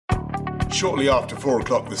Shortly after 4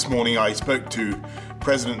 o'clock this morning, I spoke to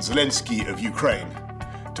President Zelensky of Ukraine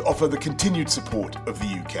to offer the continued support of the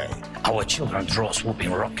UK. Our children draw swooping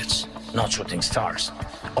rockets, not shooting stars.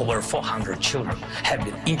 Over 400 children have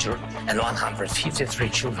been injured and 153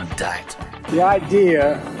 children died. The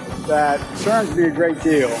idea that concerns me a great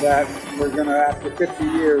deal, that we're going to, after 50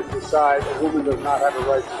 years, decide a woman does not have a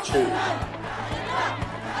right to choose.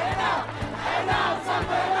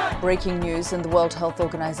 Breaking news, and the World Health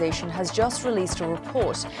Organization has just released a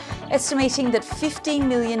report estimating that 15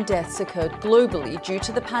 million deaths occurred globally due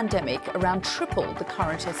to the pandemic, around triple the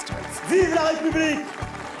current estimates. Vive la République!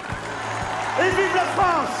 Et vive la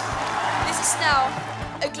France! This is now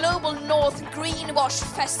a Global North Greenwash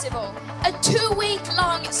Festival, a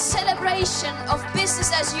 2-week-long celebration of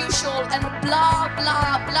business as usual and blah,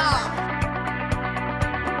 blah, blah.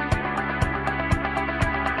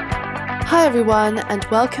 Hi everyone, and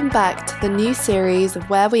welcome back to the new series of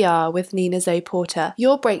Where We Are with Nina Zoe Porter,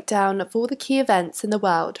 your breakdown of all the key events in the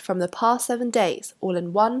world from the past 7 days, all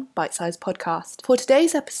in one bite-sized podcast. For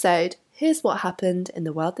today's episode, here's what happened in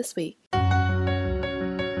the world this week.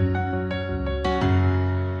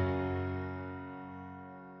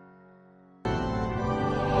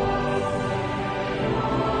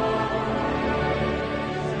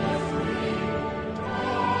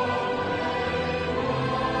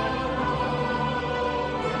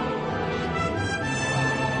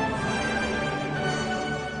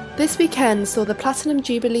 This weekend saw the Platinum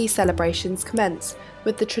Jubilee celebrations commence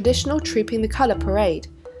with the traditional Trooping the Colour parade.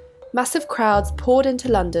 Massive crowds poured into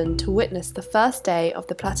London to witness the first day of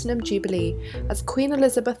the Platinum Jubilee as Queen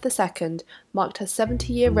Elizabeth II marked her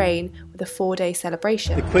 70-year reign with a 4-day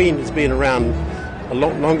celebration. The Queen has been around a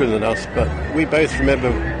lot longer than us, but we both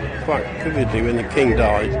remember quite vividly when the King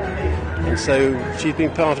died, and so she's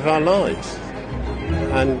been part of our lives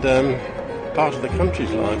and part of the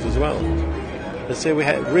country's lives as well. And so we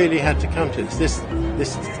really had to come to this.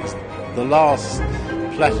 This is the last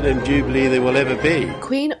Platinum Jubilee there will ever be. The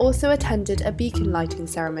Queen also attended a beacon lighting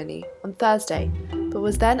ceremony on Thursday, but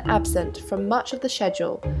was then absent from much of the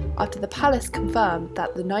schedule after the palace confirmed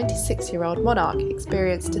that the 96-year-old monarch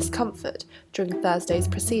experienced discomfort during Thursday's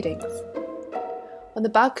proceedings. On the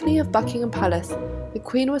balcony of Buckingham Palace, the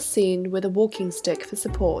Queen was seen with a walking stick for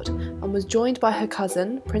support and was joined by her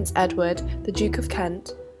cousin, Prince Edward, the Duke of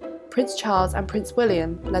Kent. Prince Charles and Prince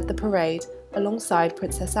William led the parade, alongside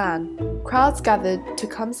Princess Anne. Crowds gathered to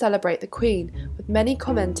come celebrate the Queen, with many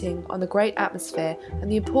commenting on the great atmosphere and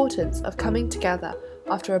the importance of coming together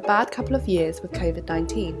after a bad couple of years with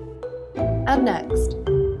COVID-19. And next.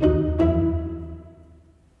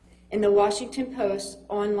 In the Washington Post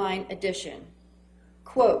online edition,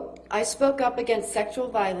 quote, "I spoke up against sexual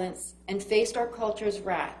violence and faced our culture's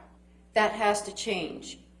wrath. That has to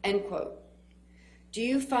change," end quote. Do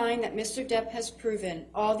you find that Mr. Depp has proven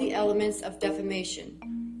all the elements of defamation?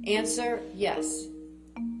 Answer, yes.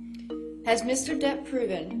 Has Mr. Depp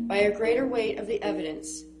proven, by a greater weight of the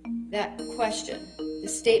evidence, that, question, the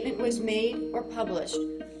statement was made or published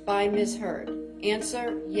by Ms. Heard?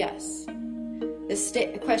 Answer, yes.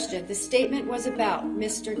 Question, the statement was about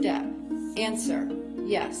Mr. Depp? Answer,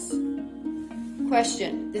 yes.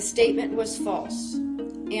 Question, the statement was false?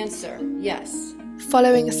 Answer, yes.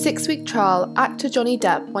 Following a 6-week trial, actor Johnny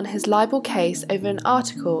Depp won his libel case over an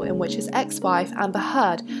article in which his ex-wife Amber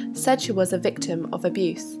Heard said she was a victim of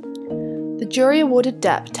abuse. The jury awarded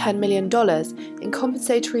Depp $10 million in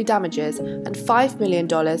compensatory damages and $5 million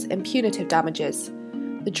in punitive damages.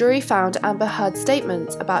 The jury found Amber Heard's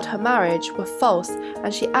statements about her marriage were false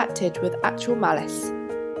and she acted with actual malice.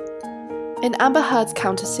 In Amber Heard's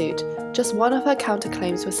countersuit, just one of her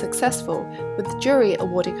counterclaims was successful, with the jury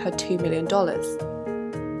awarding her $2 million.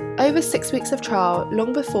 Over 6 weeks of trial,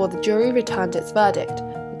 long before the jury returned its verdict,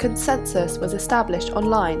 a consensus was established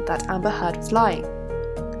online that Amber Heard was lying.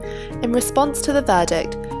 In response to the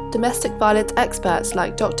verdict, domestic violence experts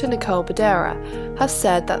like Dr. Nicole Badera have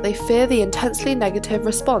said that they fear the intensely negative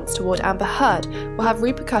response toward Amber Heard will have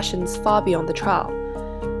repercussions far beyond the trial.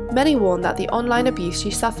 Many warn that the online abuse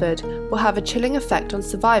she suffered will have a chilling effect on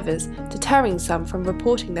survivors, deterring some from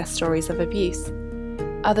reporting their stories of abuse.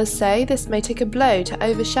 Others say this may take a blow to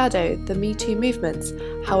overshadow the Me Too movements.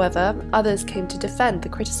 However, others came to defend the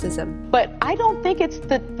criticism. But I don't think it's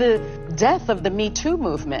the death of the Me Too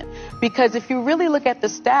movement, because if you really look at the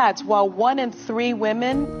stats, while 1 in 3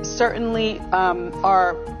 women certainly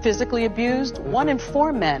are physically abused, 1 in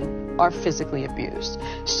 4 men are physically abused.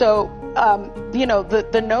 So,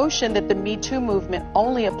 the notion that the Me Too movement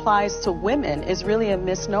only applies to women is really a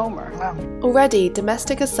misnomer. Already,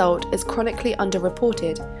 domestic assault is chronically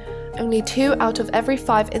underreported. Only 2 out of every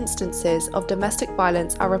 5 instances of domestic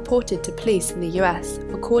violence are reported to police in the US,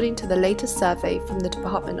 according to the latest survey from the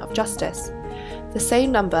Department of Justice. The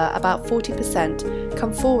same number, about 40%,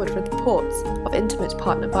 come forward with reports of intimate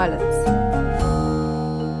partner violence.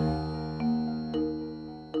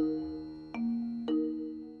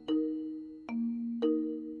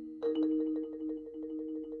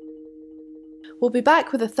 We'll be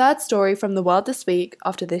back with a third story from the world this week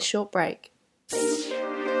after this short break.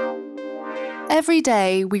 Every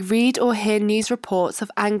day, we read or hear news reports of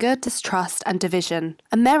anger, distrust, and division.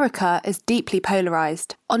 America is deeply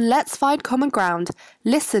polarised. On Let's Find Common Ground,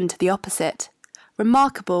 listen to the opposite.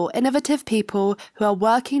 Remarkable, innovative people who are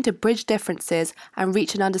working to bridge differences and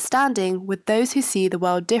reach an understanding with those who see the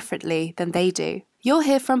world differently than they do. You'll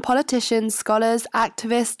hear from politicians, scholars,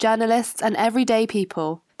 activists, journalists, and everyday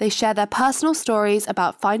people. They share their personal stories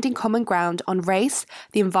about finding common ground on race,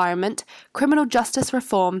 the environment, criminal justice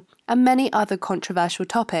reform, and many other controversial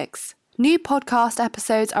topics. New podcast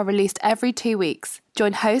episodes are released every 2 weeks.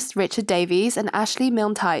 Join hosts Richard Davies and Ashley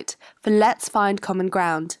Milne-Tite for Let's Find Common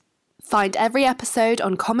Ground. Find every episode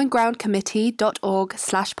on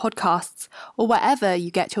commongroundcommittee.org/podcasts or wherever you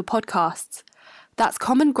get your podcasts. That's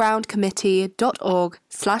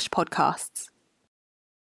commongroundcommittee.org/podcasts.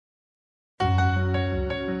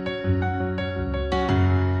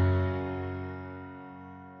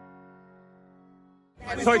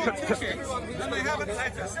 Sorry, and they haven't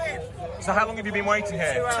let us in. So how long have you been waiting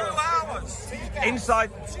here? 2 hours.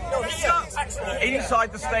 Inside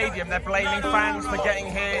the stadium, they're blaming fans for getting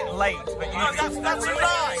here late. But that's a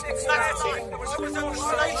lie. That's a lie. I was at the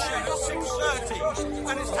station at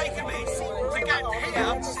 6:30, and it's taken me to get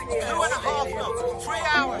here 3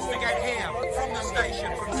 hours to get here from the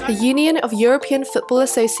station. The Union of European Football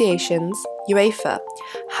Associations, UEFA,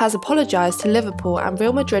 has apologised to Liverpool and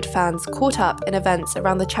Real Madrid fans caught up in events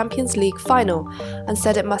around the Champions League final and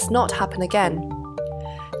said it must not happen again.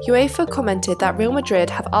 UEFA commented that Real Madrid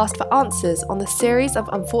have asked for answers on the series of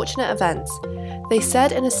unfortunate events. They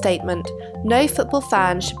said in a statement, "No football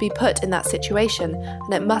fan should be put in that situation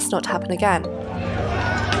and it must not happen again."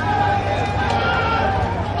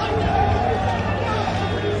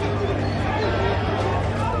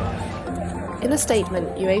 In a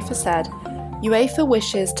statement, UEFA said, UEFA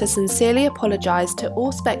wishes to sincerely apologise to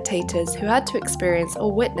all spectators who had to experience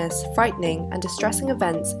or witness frightening and distressing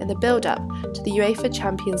events in the build-up to the UEFA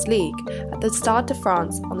Champions League at the Stade de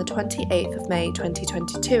France on the 28th of May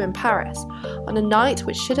 2022 in Paris, on a night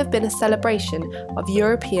which should have been a celebration of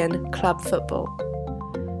European club football.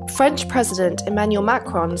 French President Emmanuel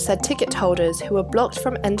Macron said ticket holders who were blocked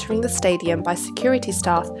from entering the stadium by security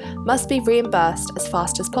staff must be reimbursed as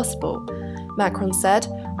fast as possible. Macron said,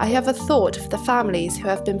 "I have a thought for the families who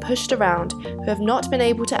have been pushed around, who have not been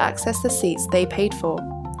able to access the seats they paid for.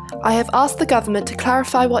 I have asked the government to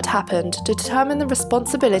clarify what happened, to determine the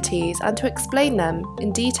responsibilities and to explain them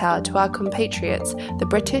in detail to our compatriots, the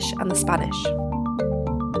British and the Spanish."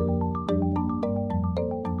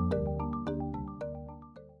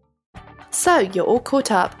 So, you're all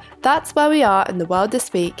caught up. That's where we are in the world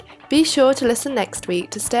this week. Be sure to listen next week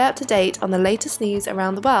to stay up to date on the latest news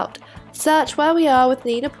around the world. Search Where We Are with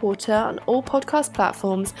Nina Porter on all podcast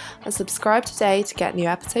platforms and subscribe today to get new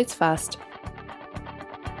episodes first.